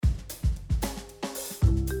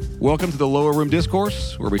Welcome to the Lower Room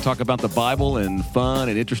Discourse, where we talk about the Bible in fun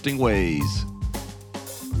and interesting ways.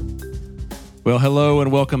 Well, hello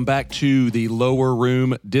and welcome back to the Lower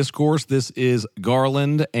Room Discourse. This is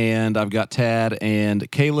Garland, and I've got Tad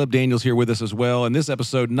and Caleb Daniels here with us as well. In this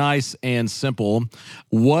episode, nice and simple.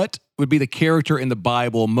 What would be the character in the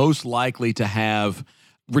Bible most likely to have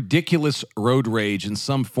ridiculous road rage in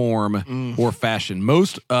some form or fashion?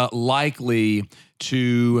 Most likely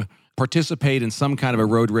to participate in some kind of a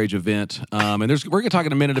road rage event. And we're going to talk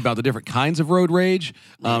in a minute about the different kinds of road rage.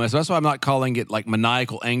 So that's why I'm not calling it like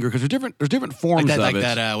maniacal anger, because there's different forms of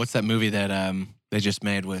it. What's that movie that they just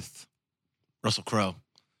made with Russell Crowe,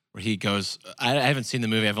 where he goes? I haven't seen the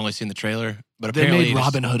movie. I've only seen the trailer. But they apparently made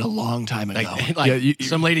Robin Hood a long time ago.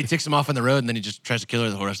 Some lady ticks him off on the road, and then he just tries to kill her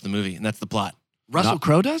the whole rest of the movie, and that's the plot. Russell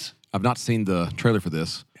Crowe does? I've not seen the trailer for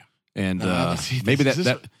this, and maybe this.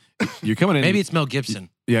 that you're coming in. Maybe it's Mel Gibson.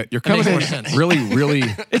 Yeah, you're coming in really.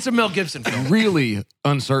 It's a Mel Gibson film. Really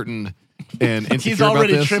uncertain and insecure He's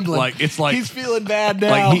already about this. trembling. Like it's like he's feeling bad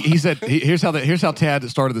now. Like he said, here's how Tad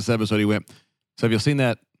started this episode. He went, "So have you seen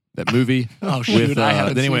that movie?" Oh shoot, I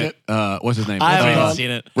haven't then he seen went, it. "What's his name?" I haven't even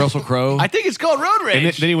seen it. Russell Crowe. I think it's called Road Rage.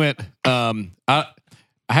 And then he went, "I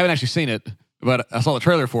haven't actually seen it, but I saw the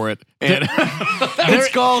trailer for it." And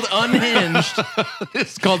it's called Unhinged.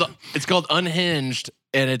 It's called Unhinged,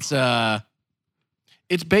 and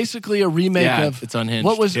it's basically a remake of. It's Unhinged.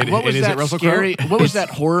 What was that Russell scary? Crowe? What was that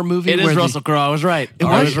horror movie? It is Russell Crowe. I was right.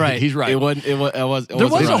 I was right. He's right. It was. There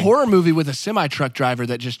was a horror movie with a semi-truck driver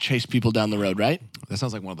that just chased people down the road, right? That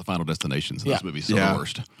sounds like one of the Final Destinations in this movie. So Yeah. the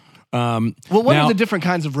worst. Well, what are the different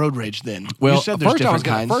kinds of road rage then? Well, you said there's different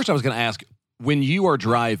kinds. First, I was going to ask, when you are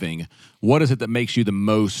driving, what is it that makes you the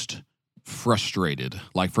most frustrated?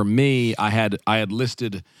 Like for me, I had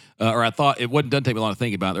listed, or I thought doesn't take me long to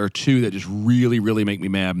think about. There are two that just really, really make me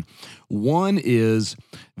mad. One is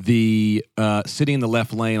the sitting in the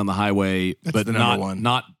left lane on the highway, but the number one.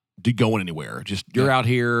 not going anywhere. Just you're out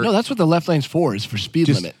here. No, that's what the left lane's for. Is for speed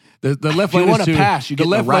limit. The left If you lane want is to pass, you get the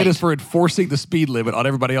left the right. lane is for enforcing the speed limit on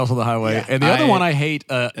everybody else on the highway. Yeah. And the other one I hate.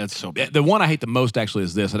 That's so bad. The one I hate the most actually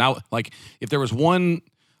is this. And if there was one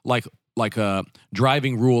like a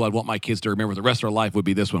driving rule I'd want my kids to remember the rest of their life would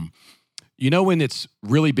be this one. You know, when it's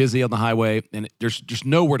really busy on the highway and there's just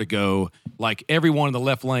nowhere to go, like everyone in the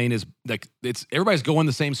left lane is like everybody's going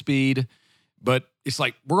the same speed, but it's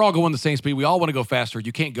like we're all going the same speed. We all want to go faster.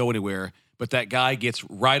 You can't go anywhere, but that guy gets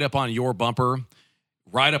right up on your bumper,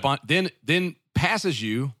 right up on then passes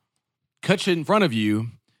you, cuts in front of you.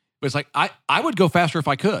 But it's like I would go faster if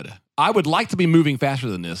I could. I would like to be moving faster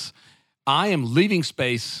than this. I am leaving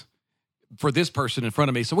space for this person in front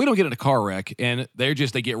of me, so we don't get in a car wreck. And they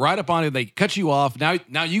get right up on it. They cut you off.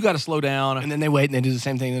 Now you got to slow down. And then they wait and they do the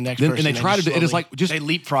same thing to the next person. And they try to do it. It's like they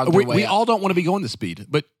leapfrog their way we up. all don't want to be going this speed,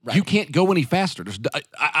 but you can't go any faster.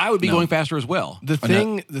 I would be going faster as well. The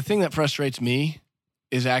thing that frustrates me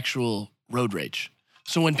is actual road rage.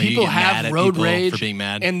 So when people have road rage for being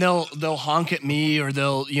mad, and they'll honk at me or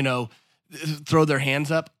they'll throw their hands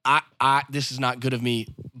up, I this is not good of me,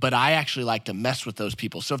 but I actually like to mess with those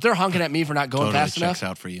people. So if they're honking at me for not going fast enough, checks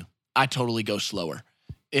out for you. I totally go slower.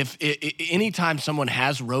 If anytime someone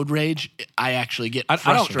has road rage, I actually get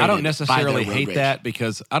frustrated. I don't necessarily by their road hate rage. that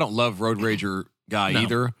because I don't love road rager guy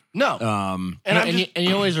either. No. And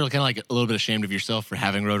you always are kind of like a little bit ashamed of yourself for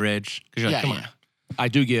having road rage because you're like, come on. I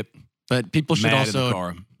do get But people should mad in the also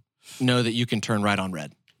car. know that you can turn right on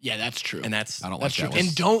red. Yeah, that's true. And that's I don't That's like true.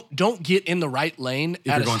 that one. And don't get in the right lane at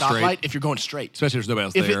you're a going stoplight straight. if you're going straight. Especially if there's nobody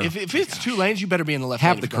else there. If it's two lanes, you better be in the left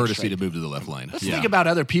Have lane. the if you're going courtesy straight. to move to the left lane. Let's think about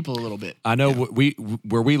other people a little bit. I know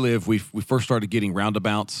where we live, we first started getting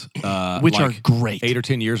roundabouts, Which like are great. 8 or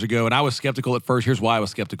 10 years ago, and I was skeptical at first. Here's why I was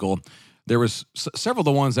skeptical. There was several of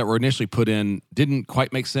the ones that were initially put in didn't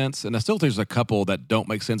quite make sense, and I still think there's a couple that don't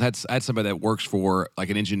make sense. I had somebody that works for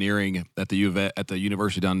like an engineering at the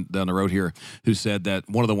university down the road here who said that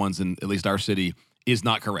one of the ones in at least our city is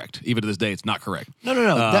not correct. Even to this day, it's not correct.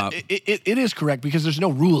 No. It is correct because there's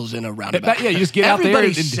no rules in a roundabout. Yeah, you just get out there.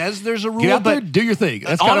 Everybody and says there's a rule, get out there, but do your thing.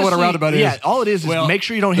 That's kind of what a honestly, roundabout is. Yeah, all it is make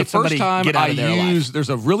sure you don't hit somebody. The first time get out of there alive. there's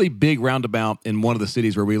a really big roundabout in one of the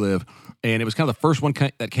cities where we live, and it was kind of the first one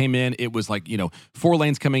that came in. It was like 4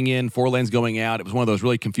 lanes coming in, 4 lanes going out. It was one of those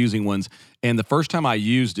really confusing ones. And the first time I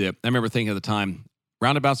used it, I remember thinking at the time,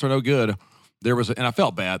 roundabouts are no good. And I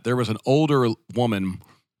felt bad. There was an older woman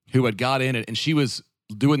who had got in it, and she was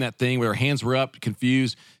doing that thing where her hands were up,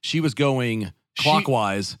 confused. She was going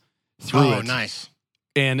clockwise through it. Nice.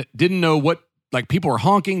 And didn't know what like people are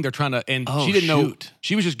honking. They're trying to, and Oh, she didn't know. shoot.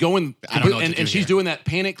 She was just going, I don't know what to and do she's here. doing that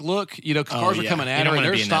panic look. You know, 'cause cars are yeah. coming You at don't her, and wanna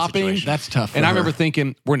they're be in that stopping. situation. That's tough. And for I remember her.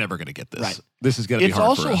 thinking, we're never going to get this. Right. This is going to be It's hard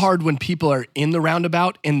also for us. hard when people are in the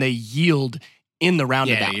roundabout and they yield in the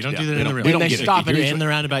roundabout. Yeah, you don't Yeah, do that we in the don't- roundabout. we don't When they get it. stop If and you're it's- in the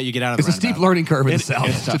roundabout, you get out of It's the a steep roundabout. learning curve in the It's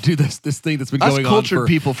South to tough. do this thing that's been Us going on cultured for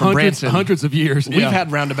people from Branson, hundreds of years. We've Yeah.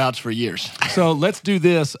 had roundabouts for years. So let's do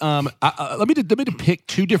this. Let me pick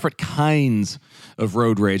two different kinds of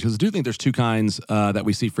road rage, because I do think there's two kinds that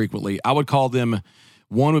we see frequently. I would call them,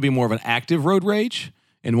 one would be more of an active road rage,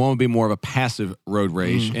 and one would be more of a passive road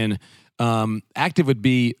rage. And active would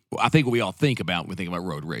be, I think, what we all think about when we think about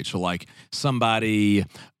road rage. So like somebody,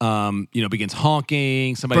 begins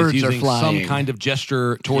honking, somebody's Birds are using some flying. kind of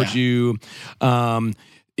gesture towards you.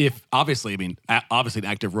 If obviously, obviously, an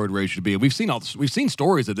active road rage should be. We've seen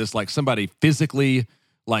stories of this, like somebody physically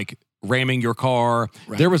like ramming your car.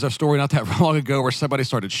 Right. There was a story not that long ago where somebody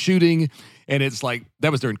started shooting, and it's like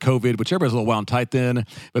that was during COVID, which everybody was a little wound tight then.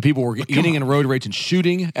 But people were getting in road rage and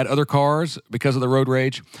shooting at other cars because of the road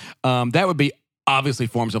rage. That would be obviously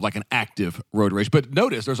forms of like an active road rage. But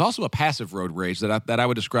notice there's also a passive road rage that I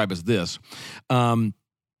would describe as this.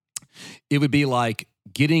 It would be like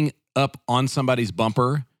getting up on somebody's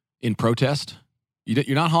bumper in protest.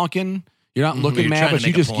 You're not honking. You're not looking You're mad, trying but to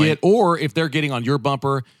you make a just point. get, or if they're getting on your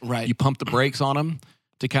bumper, Right. you pump the brakes on them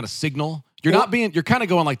to kind of signal. You're kind of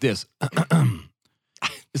going like this.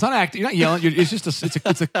 It's not acting. You're not yelling. It's just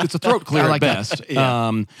it's a throat clear I like at that. best.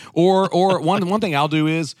 Yeah. Or one thing I'll do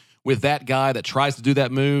is with that guy that tries to do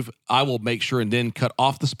that move, I will make sure and then cut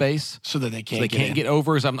off the space So that they so can't they can't in. get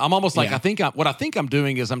over. So I'm almost like Yeah. what I think I'm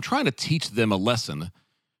doing is I'm trying to teach them a lesson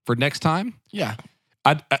for next time. Yeah.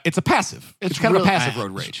 It's a passive. It's kind of a really- passive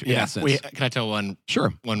road rage in yeah. that sense. Can I tell one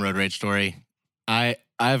Sure. road rage story? I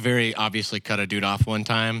very obviously cut a dude off one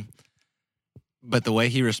time, but the way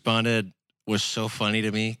he responded was so funny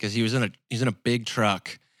to me because he's in a big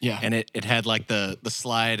truck. Yeah. And it had like the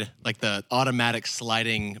slide, like the automatic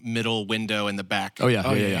sliding middle window in the back. Oh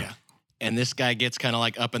yeah. And this guy gets kind of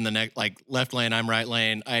like up in the neck, like left lane, I'm right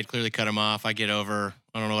lane. I had clearly cut him off. I get over.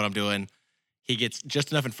 I don't know what I'm doing. He gets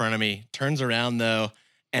just enough in front of me, turns around though,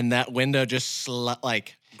 and that window just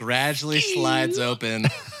gradually slides open.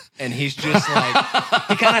 And he's just like,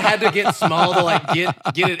 he kind of had to get small to like get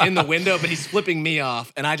it in the window, but he's flipping me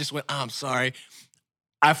off. And I just went, oh, I'm sorry.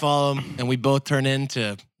 I follow him, and we both turn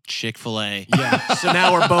into Chick-fil-A. Yeah. So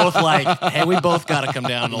now we're both like, hey, we both got to come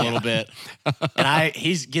down a little bit. And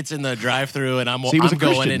he gets in the drive-through, and I'm So he was a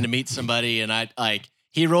going Christian. in to meet somebody, and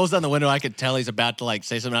he rolls down the window. I could tell he's about to like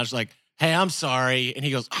say something. I was like, hey, I'm sorry. And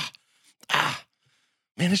he goes,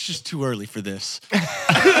 man, it's just too early for this.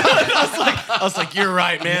 I was like, you're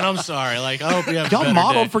right, man. I'm sorry. Like, I hope you have a Y'all better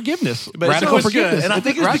modeled day. forgive-ness, But radical it was forgiveness. good. And I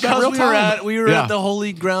think it's Right, got because real we time. were Yeah. at the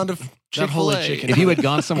holy ground of That holy Chick-fil-A. chicken. If you had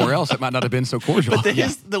gone somewhere else, it might not have been so cordial. But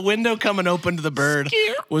the window coming open to the bird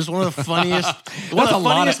was one of the funniest, That's one a of the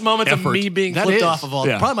lot funniest of moments effort. of me being That flipped is. off of all.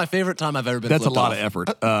 Yeah. Probably my favorite time I've ever been. That's a flipped lot off. of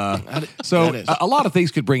effort. that So is. a lot of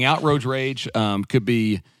things could bring out road rage. Could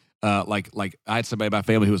be like I had somebody in my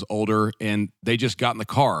family who was older, and they just got in the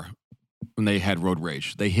car when they had road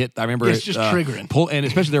rage. They hit. I remember It's just triggering. and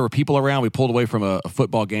especially there were people around. We pulled away from a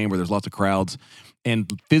football game where there's lots of crowds,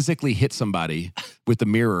 and physically hit somebody with the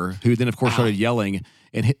mirror, who then of course started yelling,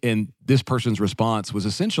 and this person's response was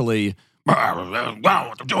essentially,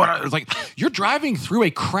 it's like you're driving through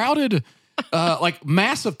a crowded, like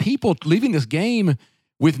mass of people leaving this game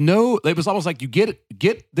with no. It was almost like you get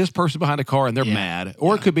this person behind a car and they're mad,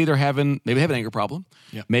 or it could be maybe they have an anger problem,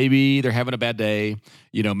 maybe they're having a bad day,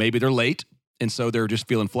 maybe they're late and so they're just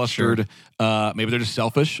feeling flustered. Maybe they're just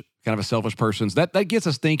selfish, kind of a selfish person. So that gets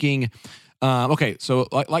us thinking. Okay, so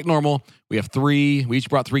like normal, we have three. We each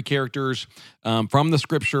brought three characters from the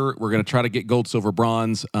scripture. We're going to try to get gold, silver,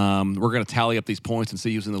 bronze. We're going to tally up these points and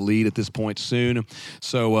see who's in the lead at this point soon.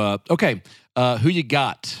 So, okay, who you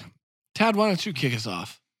got? Tad, why don't you kick us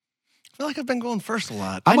off? I feel like I've been going first a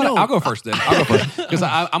lot. I'll go first then. I'll go first because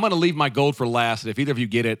I'm going to leave my gold for last. And if either of you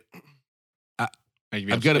get it, I'm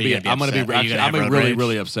going to be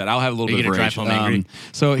really upset. I'll have a little Are you bit of gonna rage. drive home angry?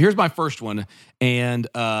 So here's my first one, and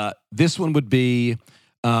this one would be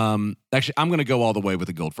actually I'm going to go all the way with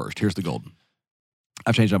the gold first. Here's the gold.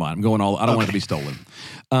 I've changed my mind. I'm going all. I don't want it to be stolen.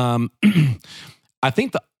 I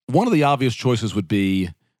think one of the obvious choices would be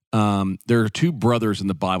there are two brothers in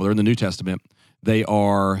the Bible. They're in the New Testament. They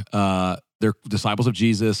are they're disciples of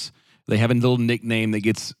Jesus. They have a little nickname that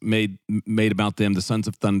gets made about them, the Sons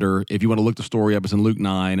of Thunder. If you want to look the story up, it's in Luke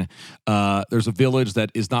 9. There's a village that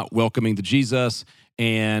is not welcoming to Jesus,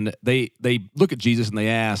 and they look at Jesus and they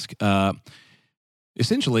ask,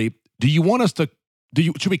 essentially, do you want us to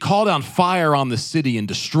should we call down fire on the city and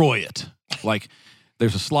destroy it? Like,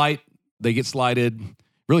 there's a slight, they get slighted.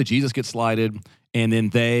 Really, Jesus gets slighted, and then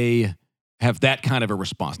they have that kind of a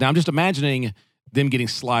response. Now, I'm just imagining them getting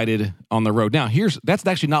slighted on the road. Now, that's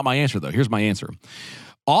actually not my answer, though. Here's my answer.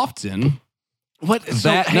 Often, What?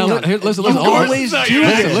 listen. You always do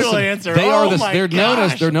this. Answer.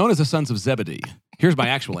 They're known as the sons of Zebedee. Here's my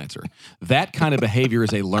actual answer. That kind of behavior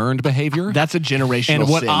is a learned behavior. That's a generational And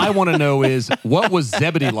what sin. I want to know is, what was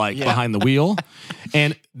Zebedee like behind the wheel?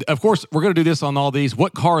 And of course, we're going to do this on all these.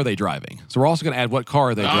 What car are they driving? So we're also going to add what car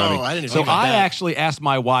are they driving. I didn't even So think about I that. actually asked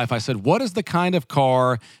my wife, I said, what is the kind of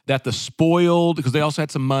car that the spoiled, because they also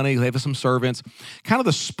had some money, they have some servants, kind of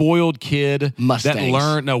the spoiled kid that Mustangs.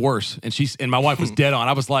 learned, no, worse. And my wife was dead on.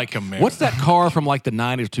 I was like, what's that car from like the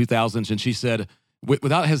 90s or 2000s? And she said,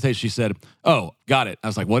 without hesitation, she said, oh, got it. I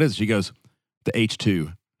was like, what is it? She goes, the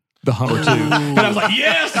H2, the Hummer 2. And I was like,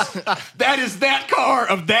 yes, that is that car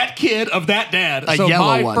of that kid, of that dad. A so yellow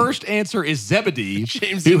my one. first answer is Zebedee,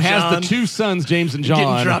 James who and has John. the two sons, James and John.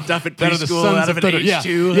 Getting dropped off at that are the preschool sons out of an Thunder.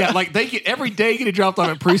 H2. Yeah, like they get every day getting dropped off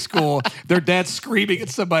at preschool, their dad's screaming at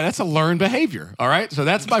somebody. That's a learned behavior. All right. So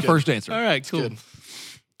that's my first answer. All right, cool.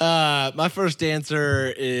 My first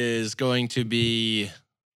answer is going to be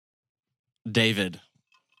David,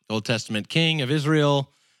 Old Testament king of Israel,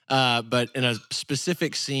 but in a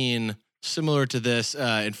specific scene similar to this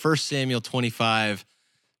in 1 Samuel 25.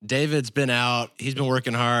 David's been out. He's been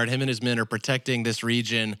working hard. Him and his men are protecting this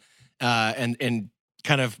region, and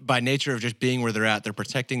kind of by nature of just being where they're at, they're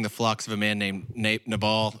protecting the flocks of a man named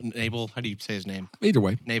Nabal. Nabal, how do you say his name? Either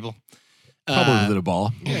way, Nabal. probably with a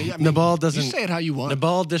ball. Yeah, Nabal You doesn't. say it how you want.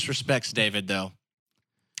 Nabal disrespects David though,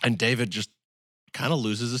 and David just kind of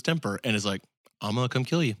loses his temper and is like, "I'm gonna come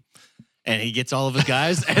kill you," and he gets all of his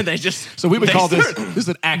guys, and they just. So we would they call this start- is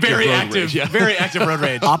an active very road active, rage. Yeah. very active road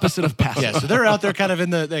rage. Opposite of passive. Yeah, so they're out there kind of in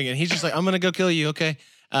the thing, and he's just like, "I'm gonna go kill you," okay.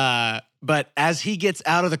 But as he gets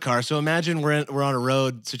out of the car, so imagine we're on a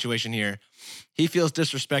road situation here. He feels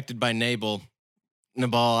disrespected by Nabal.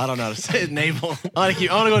 I don't know how to say it. Nabal. I want to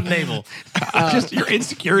go with Nabal. Just your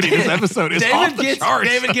insecurity in this episode is off the charts.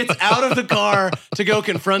 David gets out of the car to go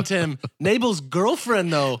confront him. Nabal's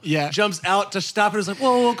girlfriend, though, jumps out to stop it. Is like,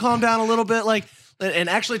 whoa, calm down a little bit, like, and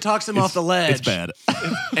actually talks him off the ledge. It's bad.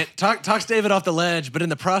 And talks David off the ledge, but in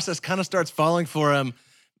the process, kind of starts falling for him.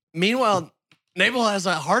 Meanwhile, Nabal has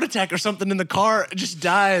a heart attack or something in the car, just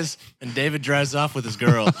dies, and David drives off with his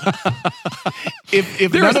girl. If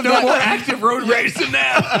There's none of no that, more active road rage than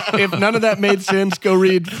that. if none of that made sense, go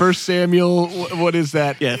read 1 Samuel. What is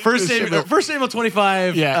that? Yeah, 1 Samuel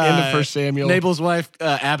 25. Yeah, end of 1 Samuel. Nabal's wife,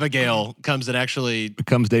 Abigail, comes and actually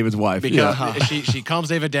Becomes David's wife. because she calms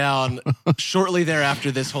David down. Shortly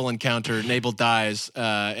thereafter, this whole encounter, Nabal dies,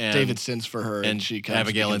 and David sins for her, and she comes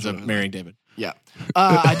Abigail and ends up begins marrying David. Yeah,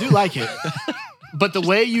 I do like it, but the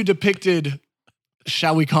way you depicted,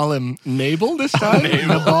 shall we call him Nabal this time?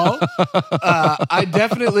 Nabal. I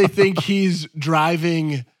definitely think he's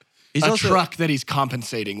driving He's a also- truck that he's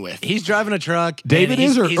compensating with. He's driving a truck. David and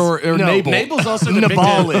is he's- or no, Nabal? Nabal's also depicted.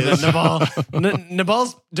 Nabal is.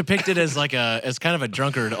 Nabal's depicted as like as kind of a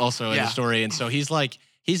drunkard also in Yeah. the story, and so he's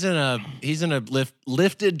in a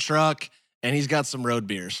lifted truck, and he's got some road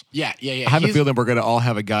beers. Yeah. I have a He's- feeling we're going to all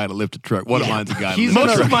have a guy in a lifted truck. One of mine's a guy. He's in a in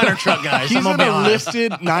Most a- of mine are truck guys. He's I'm in gonna be a honest.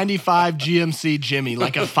 lifted 95 GMC Jimmy,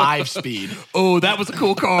 like a 5-speed. Oh, that was a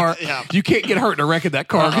cool car. Yeah. You can't get hurt in a wreck of that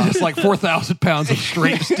car because it's like 4,000 pounds of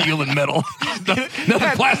straight steel and metal.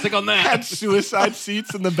 Nothing plastic on Had that. suicide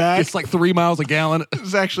seats in the back. It's like 3 miles a gallon. It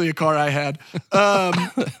was actually a car I had.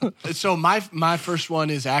 So my first one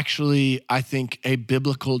is actually, I think, a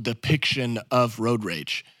biblical depiction of road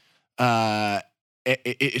rage.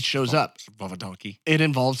 It shows up. Above a donkey. It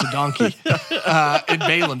involves a donkey in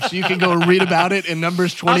Balaam. So you can go read about it in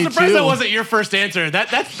Numbers 22. I'm surprised that wasn't your first answer.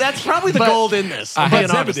 That's probably the But- gold in this. I I'm had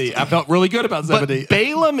being honest. Zebedee. I felt really good about But Zebedee.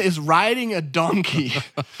 Balaam is riding a donkey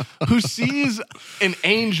who sees an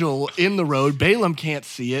angel in the road. Balaam can't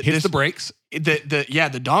see it. Hits the brakes.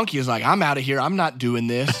 The donkey is like, I'm out of here. I'm not doing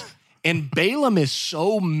this. And Balaam is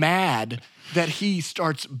so mad that he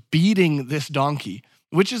starts beating this donkey,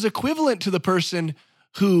 which is equivalent to the person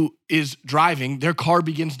who is driving. Their car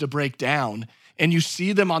begins to break down, and you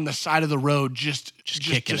see them on the side of the road just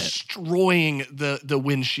kicking it. destroying the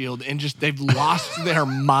windshield, and just they've lost their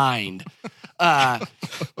mind.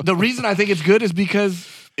 The reason I think it's good is because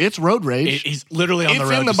It's road rage. He's literally on It's the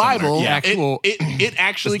road. in the to somewhere. Bible. Yeah. It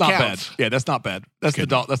actually That's not counts. bad. Yeah, that's not bad. That's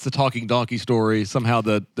that's the talking donkey story. Somehow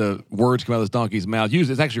the words come out of this donkey's mouth.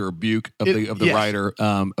 Usually, it's actually a rebuke of the yes. writer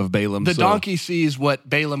of Balaam. The So, donkey sees what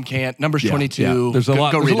Balaam can't. Numbers 22. yeah. There's a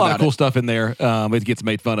lot. Go There's a read lot about of cool it. stuff in there. It gets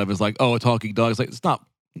made fun of. It's like, oh, a talking dog. It's like it's not.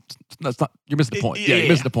 That's not. You're missing the point. Yeah, You're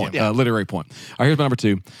missing the point. yeah. Literary point. All right, here's my number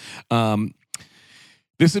 2.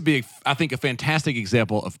 This would be, I think, a fantastic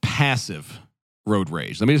example of passive road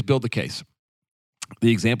rage. Let me just build the case.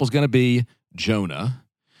 The example is going to be Jonah,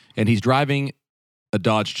 and he's driving a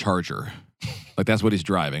Dodge Charger. Like that's what he's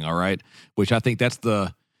driving. All right, which I think that's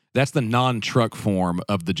the non-truck form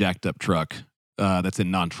of the jacked up truck. That's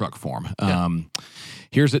in non-truck form.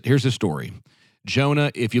 Here's the story.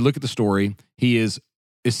 Jonah, if you look at the story, he is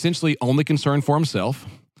essentially only concerned for himself.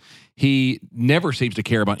 He never seems to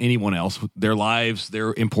care about anyone else, their lives,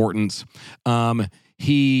 their importance. If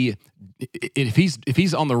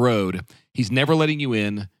he's on the road, he's never letting you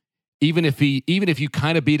in. Even if you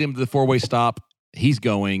kind of beat him to the 4-way stop, he's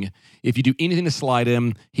going. If you do anything to slide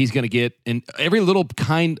him, he's going to get in every little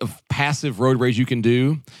kind of passive road rage you can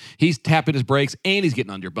do. He's tapping his brakes and he's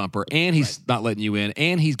getting on your bumper and he's not letting you in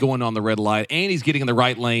and he's going on the red light and he's getting in the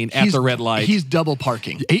right lane at the red light. He's double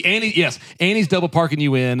parking. He's double parking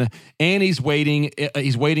you in and he's waiting.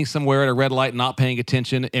 He's waiting somewhere at a red light, not paying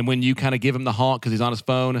attention. And when you kind of give him the honk because he's on his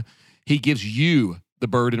phone, he gives you the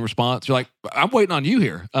bird in response. You're like, I'm waiting on you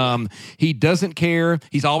here. He doesn't care.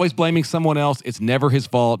 He's always blaming someone else. It's never his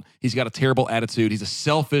fault. He's got a terrible attitude. He's a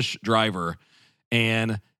selfish driver.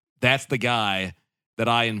 And that's the guy that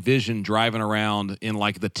I envision driving around in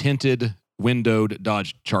like the tinted, windowed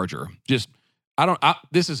Dodge Charger. This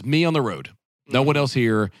is me on the road. No one else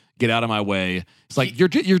here. Get out of my way. It's like you're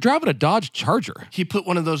driving a Dodge Charger. He put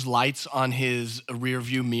one of those lights on his rear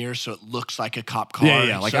view mirror so it looks like a cop car.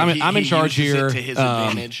 Yeah. Like so I'm in charge uses here. it to his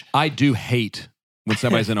advantage. I do hate when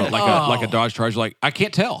somebody's in like a Dodge Charger. Like I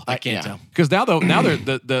can't tell. I can't tell. Because now they're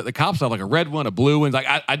the cops have like a red one, a blue one. Like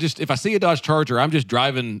I just if I see a Dodge Charger, I'm just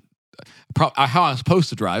driving how I'm supposed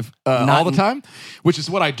to drive all the time, which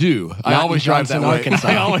is what I do. I always drive that way. Arkansas.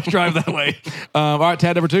 I always drive that way. All right,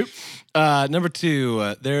 Tad, number 2. Number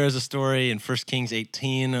 2, there is a story in 1 Kings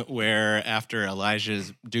 18 where after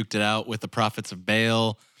Elijah's duked it out with the prophets of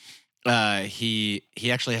Baal, he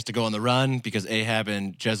actually has to go on the run because Ahab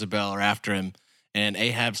and Jezebel are after him, and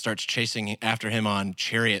Ahab starts chasing after him on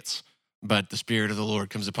chariots, but the Spirit of the Lord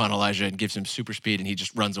comes upon Elijah and gives him super speed, and he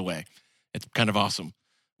just runs away. It's kind of awesome.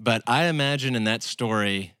 But I imagine in that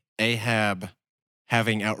story, Ahab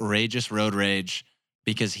having outrageous road rage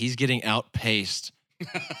because he's getting outpaced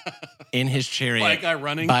in his chariot Like a guy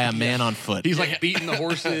running by a man on foot. He's like beating the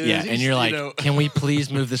horses. Yeah, and He's, you're like, you know. can we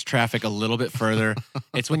please move this traffic a little bit further?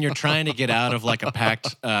 It's when you're trying to get out of like a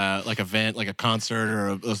packed, like event, like a concert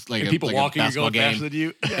or like people a walking, you're basketball going faster game. than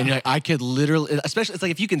you. And you're like, I could literally, especially, it's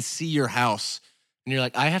like if you can see your house and you're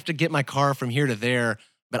like, I have to get my car from here to there,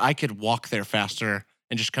 but I could walk there faster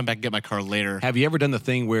and just come back and get my car later. Have you ever done the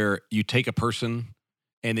thing where you take a person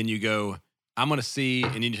and then you go, I'm going to see,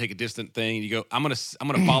 and then you take a distant thing and you go, I'm going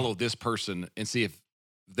to follow this person and see if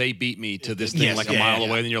they beat me to this thing Yes, like a yeah, mile yeah.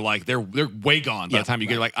 away. Then you're like, they're way gone by the time you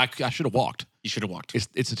get like, I should have walked. You should have walked.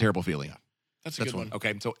 It's a terrible feeling. That's a good one.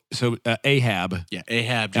 Okay, so Ahab Yeah,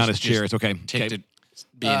 Ahab on his chariot. Okay, ticked it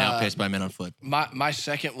being outpaced by men on foot. My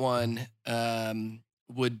second one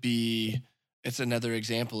would be, it's another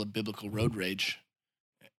example of biblical road rage,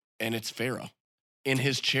 and it's Pharaoh in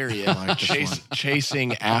his chariot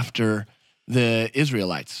chasing after the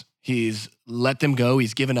Israelites. He's let them go.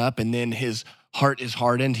 He's given up, and then his heart is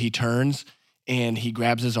hardened. He turns and he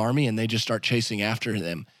grabs his army, and they just start chasing after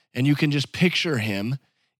them. And you can just picture him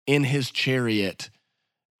in his chariot,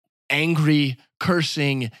 angry,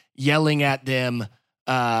 cursing, yelling at them,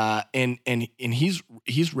 and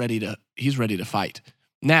he's ready to fight.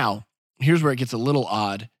 Now, here's where it gets a little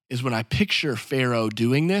odd, is when I picture Pharaoh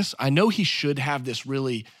doing this. I know he should have this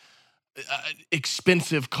really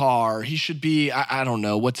expensive car. He should be, I don't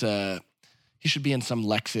know, he should be in some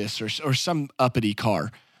Lexus or some uppity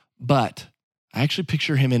car. But I actually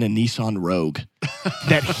picture him in a Nissan Rogue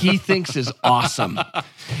that he thinks is awesome.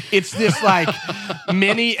 It's this like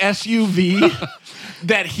mini SUV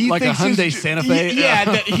that he like thinks a Hyundai is, Santa Fe. Yeah,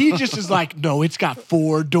 that he just is like, no, it's got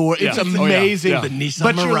 4 doors. It's Yeah. amazing. Oh, yeah. The Nissan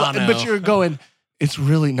but Murano. you're going, it's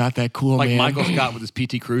really not that cool, like man. Michael Scott with his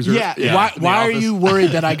PT Cruiser. Yeah. in Why the are office. you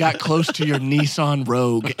worried that I got close to your Nissan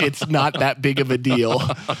Rogue? It's not that big of a deal.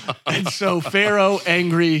 And so Pharaoh,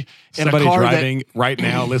 angry in Somebody a car driving right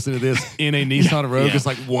now, listening to this in a Nissan Rogue Yeah. is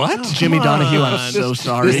like, what? that Jimmy Come Donahue, on. I'm so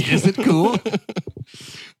sorry. This isn't cool.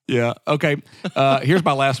 Yeah. Okay. Here's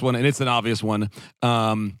my last one, and it's an obvious one,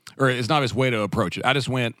 or it's an obvious way to approach it. I just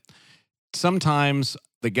went. Sometimes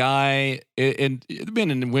the guy, and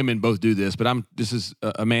men and women both do this, but this is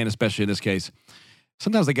a man, especially in this case.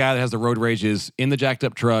 Sometimes the guy that has the road rage is in the jacked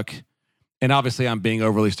up truck, and obviously I'm being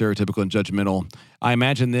overly stereotypical and judgmental. I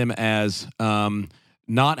imagine them as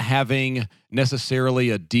not having necessarily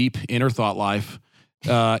a deep inner thought life,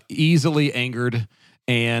 easily angered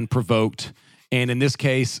and provoked. And in this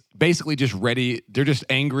case, basically just ready. They're just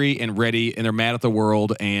angry and ready, and they're mad at the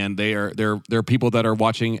world. And they're people that are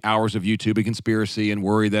watching hours of YouTube and conspiracy and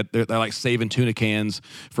worry that they're like saving tuna cans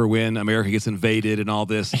for when America gets invaded and all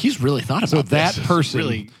this. He's really thought about So that this. person,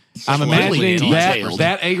 Really I'm imagining detailed.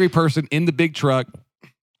 that angry person in the big truck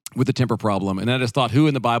with the temper problem. And I just thought, who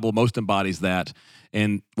in the Bible most embodies that?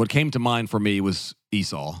 And what came to mind for me was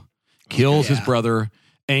Esau. Kills his brother,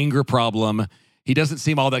 anger problem. He doesn't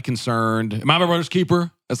seem all that concerned. Am I my brother's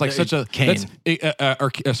keeper? That's like such a Cain.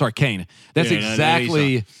 Cain. That's Yeah,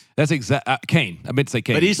 exactly. That's exact. Cain. I meant to say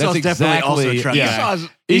Cain. But Esau's that's definitely also a truck guy.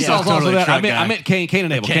 Esau's also totally a that. truck I guy. meant Cain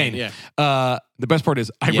and Abel. Cain, Cain. yeah. The best part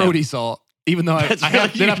is I Yeah. wrote Esau, even though That's I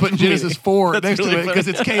really put Genesis 4 That's next really to it funny. because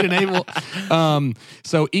it's Cain and Abel.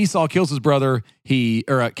 So Esau kills his brother.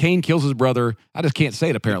 Cain kills his brother. I just can't say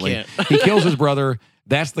it. Apparently, can't. he kills his brother.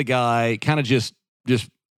 That's the guy. Kind of just.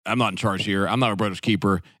 I'm not in charge here. I'm not a brother's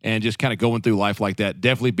keeper, and just kind of going through life like that.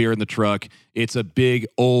 Definitely beer in the truck. It's a big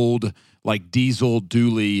old like diesel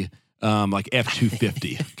dually, like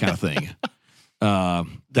F-250 kind of thing.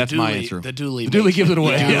 That's my answer. The dually. The dually makes gives it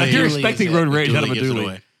away. The Yeah, dually you're is expecting it. road rage out of a gives it dually.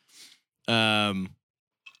 away.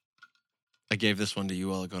 I gave this one to you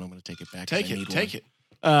a while ago, and I'm going to take it back. 'cause I need Take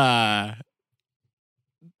one. it.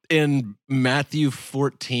 In Matthew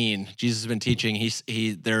 14, Jesus has been teaching. Him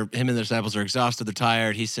and the disciples are exhausted. They're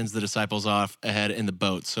tired. He sends the disciples off ahead in the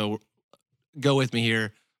boat. So go with me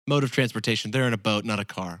here. Mode of transportation. They're in a boat, not a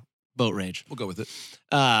car. Boat rage. We'll go with it.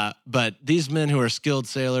 But these men who are skilled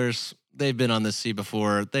sailors, they've been on the sea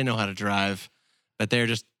before. They know how to drive, but they're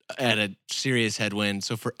just at a serious headwind.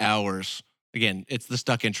 So for hours, again, it's the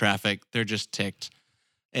stuck in traffic. They're just ticked,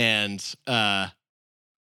 and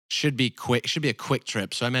should be quick. Should be a quick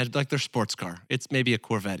trip. So I imagine like their sports car. It's maybe a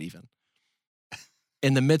Corvette even.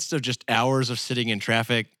 In the midst of just hours of sitting in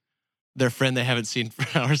traffic, their friend they haven't seen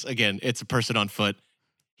for hours. Again, it's a person on foot.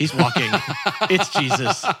 He's walking. It's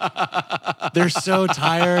Jesus. They're so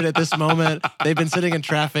tired at this moment. They've been sitting in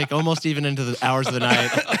traffic almost even into the hours of the night.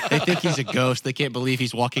 They think he's a ghost. They can't believe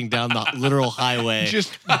he's walking down the literal highway.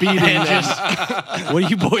 Just beating And them. what are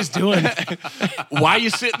you boys doing? Why you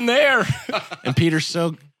sitting there? And Peter's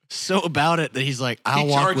so about it that he's like, I'll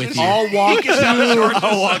walk with you. I'll walk.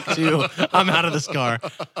 I'll walk too. I'm out of this car.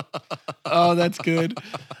 Oh, that's good.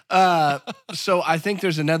 So I think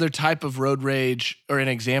there's another type of road rage or an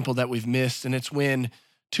example that we've missed, and it's when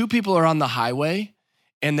two people are on the highway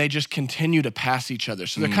and they just continue to pass each other.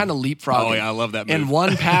 So they're kind of leapfrogging. Oh yeah, I love that move. And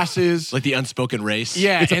one passes. Like the unspoken race.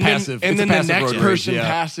 Yeah, It's a and passive- then, it's a and then passive the next road rage, person yeah.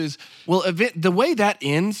 passes. Well, the way that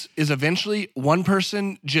ends is eventually one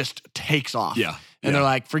person just takes off. Yeah, And they're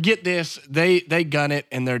like, forget this. They gun it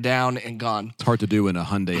and they're down and gone. It's hard to do in a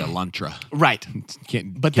Hyundai Elantra. Right.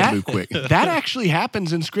 Can't But move quick. that actually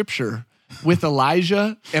happens in scripture with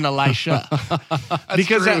Elijah and Elisha.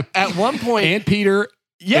 Because at one point, And Peter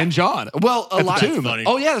and John. well, the Elijah. tomb. funny.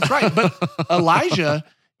 Oh yeah, that's right. But Elijah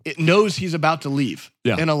knows he's about to leave.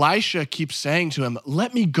 Yeah. And Elisha keeps saying to him,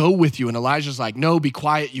 "Let me go with you." And Elijah's like, "No, be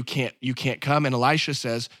quiet. You can't come." And Elisha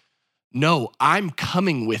says, "No, I'm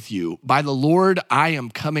coming with you. By the Lord, I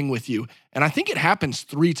am coming with you." And I think it happens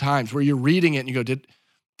 3 times where you're reading it and you go, Did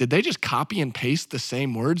they just copy and paste the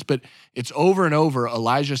same words? But it's over and over.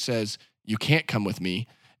 Elijah says, "You can't come with me."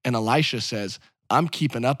 And Elisha says, "I'm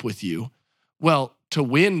keeping up with you." Well, to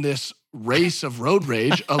win this race of road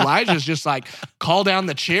rage, Elijah's just like, call down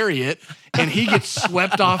the chariot, and he gets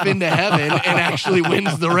swept off into heaven and actually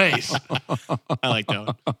wins the race. I like that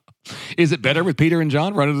one. Is it better with Peter and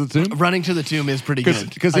John running to the tomb? Running to the tomb is pretty good.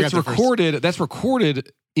 Because I it's got the first. recorded. That's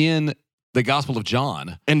recorded in the Gospel of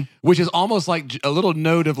John, And which is almost like a little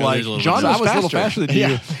note of Yeah, like there's a little John bit. was a little faster. faster than you,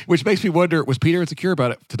 Yeah. which makes me wonder: was Peter insecure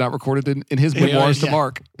about it to not record it in his memoirs to yeah.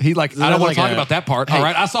 Mark? He like, I don't want like to talk a- about that part. Hey, All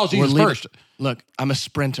right, I saw we're Jesus leaving- first. Look, I'm a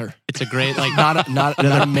sprinter, It's a great like not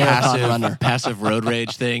a marathon runner. passive road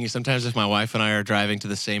rage thing. Sometimes if my wife and I are driving to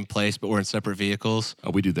the same place but we're in separate vehicles,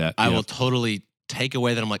 Oh, we do that. I yeah. will totally take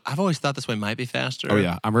away that I'm like, I've always thought this way might be faster. Oh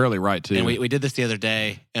yeah, I'm rarely right too. And we did this the other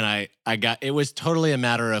day, and I got it was totally a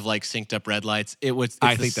matter of like synced up red lights. It's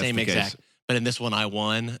I the think that's same the case. exact. But in this one, I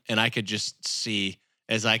won, and I could just see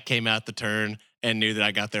as I came out the turn and knew that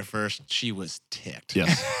I got there first, she was ticked.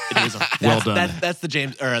 Yes. It was Well done. That's the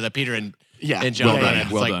James or the Peter and Yeah. John Well Brennan. done.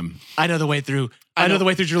 It's Well like, done. I know the way through. I know the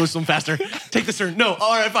way through Jerusalem faster. Take this turn. No,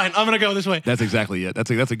 all right, fine. I'm gonna go this way. That's exactly it. That's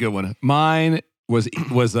a good one. Mine was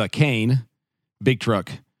Kane, big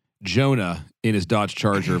truck, Jonah in his Dodge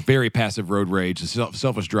Charger, very passive road rage, a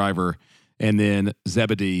selfish driver, and then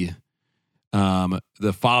Zebedee,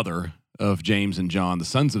 the father of James and John, the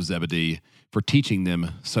sons of Zebedee, for teaching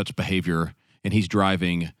them such behavior. And he's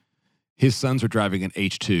driving. His sons are driving an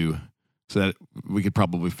H2. So that we could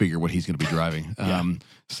probably figure what he's going to be driving.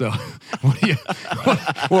 So,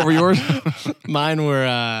 what were yours? Mine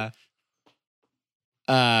were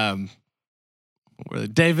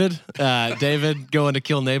David going to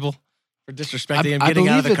kill Nabal for disrespecting him, I getting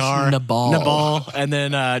out of the believe it's car. Nabal. And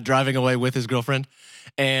then driving away with his girlfriend.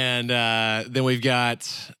 And then we've got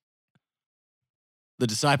the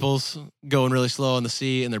disciples going really slow on the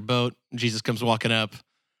sea in their boat. Jesus comes walking up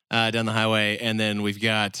down the highway. And then we've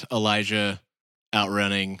got Elijah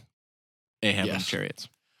outrunning Ahab and chariots.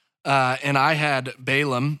 And I had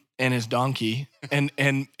Balaam and his donkey. And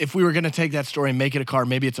if we were going to take that story and make it a car,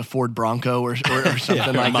 maybe it's a Ford Bronco or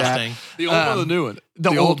something like Mustang. that. The old one or the new one?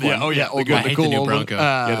 The old one. Yeah. Oh, yeah. old the one. I hate cool the new old one. Bronco.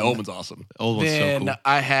 Yeah, the old one's awesome. The old one's so Then cool.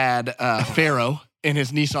 I had Pharaoh in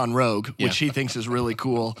his Nissan Rogue, which he thinks is really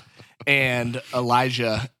cool. And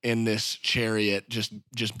Elijah in this chariot just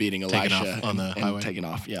beating Taking Elisha off on the highway. and taking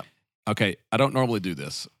off. Yeah. Okay. I don't normally do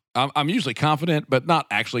this. I'm usually confident, but not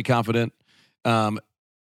actually confident.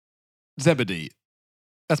 Zebedee.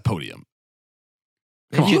 That's podium.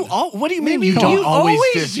 Come on. What do you mean you you don't don't always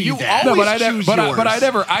always do do that? that. No, Always but choose but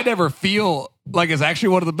yours. I never feel like it's actually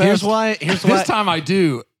one of the best. Here's This time I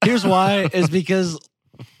do. Here's why is because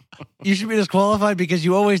you should be disqualified because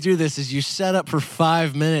you always do this is you set up for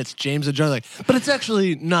 5 minutes, James and John are like, but it's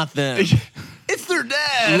actually not them. It's their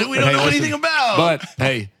dad. We don't Hey, know listen, anything about. But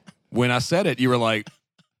hey, when I said it, you were like,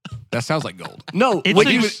 that sounds like gold. No, It's what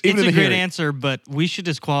a, you- it's even in a the great hearing. answer, but we should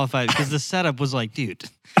disqualify it because the setup was like, dude,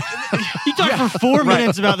 you talked for 4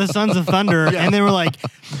 minutes about the Sons of Thunder, and they were like,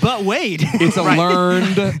 but wait. It's a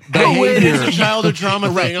learned wait, it's behavior. a childhood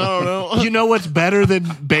trauma thing. I don't know. You know what's better than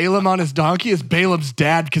Balaam on his donkey is Balaam's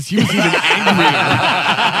dad because he was even angrier.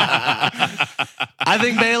 I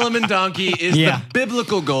think Balaam and Donkey is Yeah. the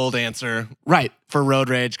biblical gold answer Right. for road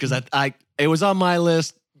rage because I it was on my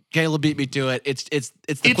list. Caleb beat me to it. It's the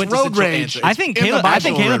It's quintessential road rage. answer. I think in the Caleb, I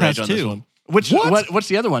think Bible, Caleb road has rage on this two. one. What's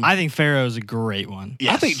the other one? I think Pharaoh is a great one.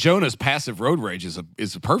 I think Jonah's passive road rage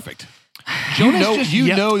is perfect. Jonah's just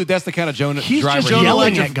You know that's the kind of Jonah He's driver. just he is.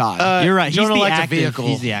 yelling at God. You're right. He's Jonah the lacked a active. vehicle.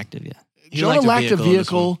 He's the active, yeah. He Jonah lacked a in this one.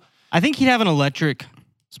 vehicle. I think he'd have an electric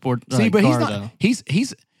sport See, but he's car, not. though. He's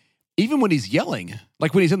even when he's yelling,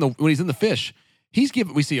 like when he's in the fish, he's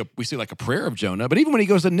giving. We see like a prayer of Jonah. But even when he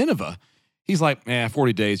goes to Nineveh, he's like,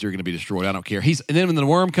 40 days you're going to be destroyed. I don't care. And then when the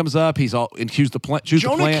worm comes up, he's all and choose the plant.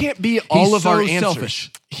 Jonah can't be all of so our answers.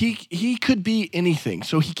 selfish. He could be anything,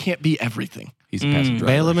 so he can't be everything. He's a passive driver.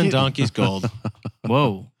 Balaam and Donkey's gold.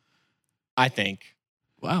 Whoa. I think.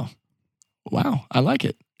 Wow, I like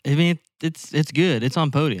it. I mean, it's good. It's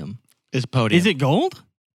on podium. Is podium. Is it gold?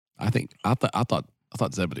 I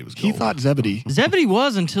thought Zebedee was gold. He thought Zebedee. Zebedee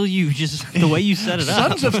was until you just, the way you set it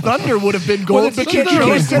up. Sons of Thunder would have been Well, gold, but but you you can't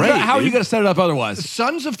chose set it up. great. How are you going to set it up otherwise?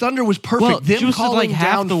 Sons of Thunder was perfect. Well, Them just calling like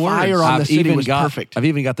half down the words. fire on the city was got perfect. I've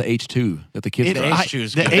even got the H2 that the kids. It- drive. I-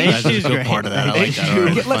 H2's the good. H2's That's a good great. part of that. I like that. H2 All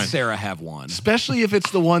right, Get- Let fine. Sarah have one. Especially if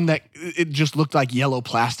it's the one that it just looked like yellow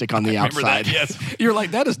plastic on the Remember outside. that? Yes. You're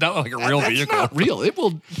like, that is not like a real That's vehicle. not real. It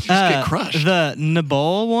will just get crushed. The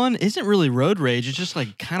Nabal one isn't really road rage. It's just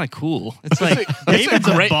like kind of cool. It's like David's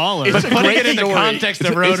a great- baller. it's a Putting great it in the story. context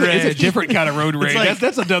of road It's rage. a different kind of road rage. like-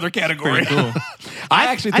 That's another category. cool. I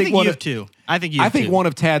actually I think think one you of have two. I think you I have think two. one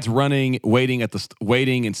of Tad's running, waiting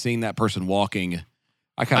and seeing that person walking.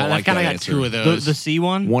 I kind of I like kind that of got answer. two of the those. C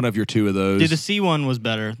one. One of your two of those. Dude, the C one was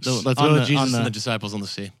better. Let's on go the- with Jesus on and the disciples on the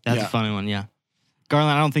sea. That's Yeah. a funny one. Yeah,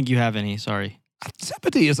 Garland. I don't think you have any. Sorry.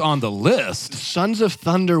 Zebedee is on the list. Sons of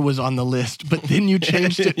Thunder was on the list, but then you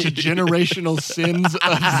changed it to generational sins of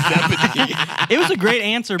Zebedee. It was a great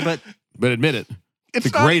answer, but But admit it. It's a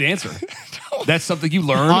not- great answer. That's something you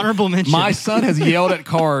learned. Honorable mention. My son has yelled at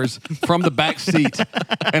cars from the back seat.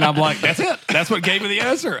 And I'm like, that's it. That's what gave me the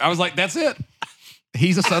answer. I was like, that's it.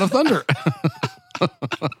 He's a son of thunder.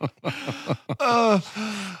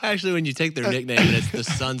 Actually, when you take their nickname and it's the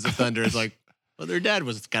Sons of Thunder, it's like, well, their dad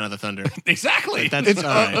was kind of the Thunder. Exactly. That's It's all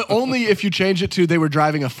right. only if you change it to they were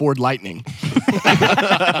driving a Ford Lightning.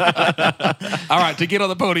 All right, to get on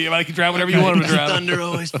the podium, I can drive whatever you want him to drive. Thunder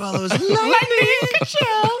always follows lightning.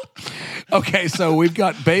 Okay, so we've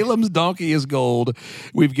got Balaam's donkey as gold.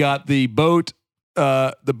 We've got the boat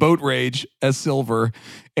rage as silver,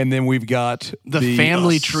 and then we've got the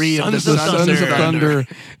family tree of the Sons of Thunder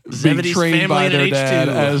being Zebedee's trained by family their at dad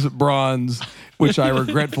H2. as bronze, which I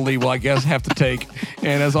regretfully will, I guess, have to take.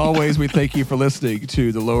 And as always, we thank you for listening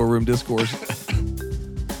to the Lower Room Discourse.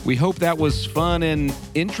 We hope that was fun and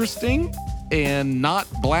interesting and not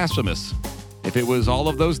blasphemous. If it was all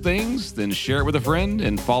of those things, then share it with a friend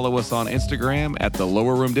and follow us on Instagram at the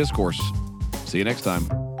Lower Room Discourse. See you next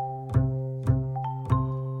time.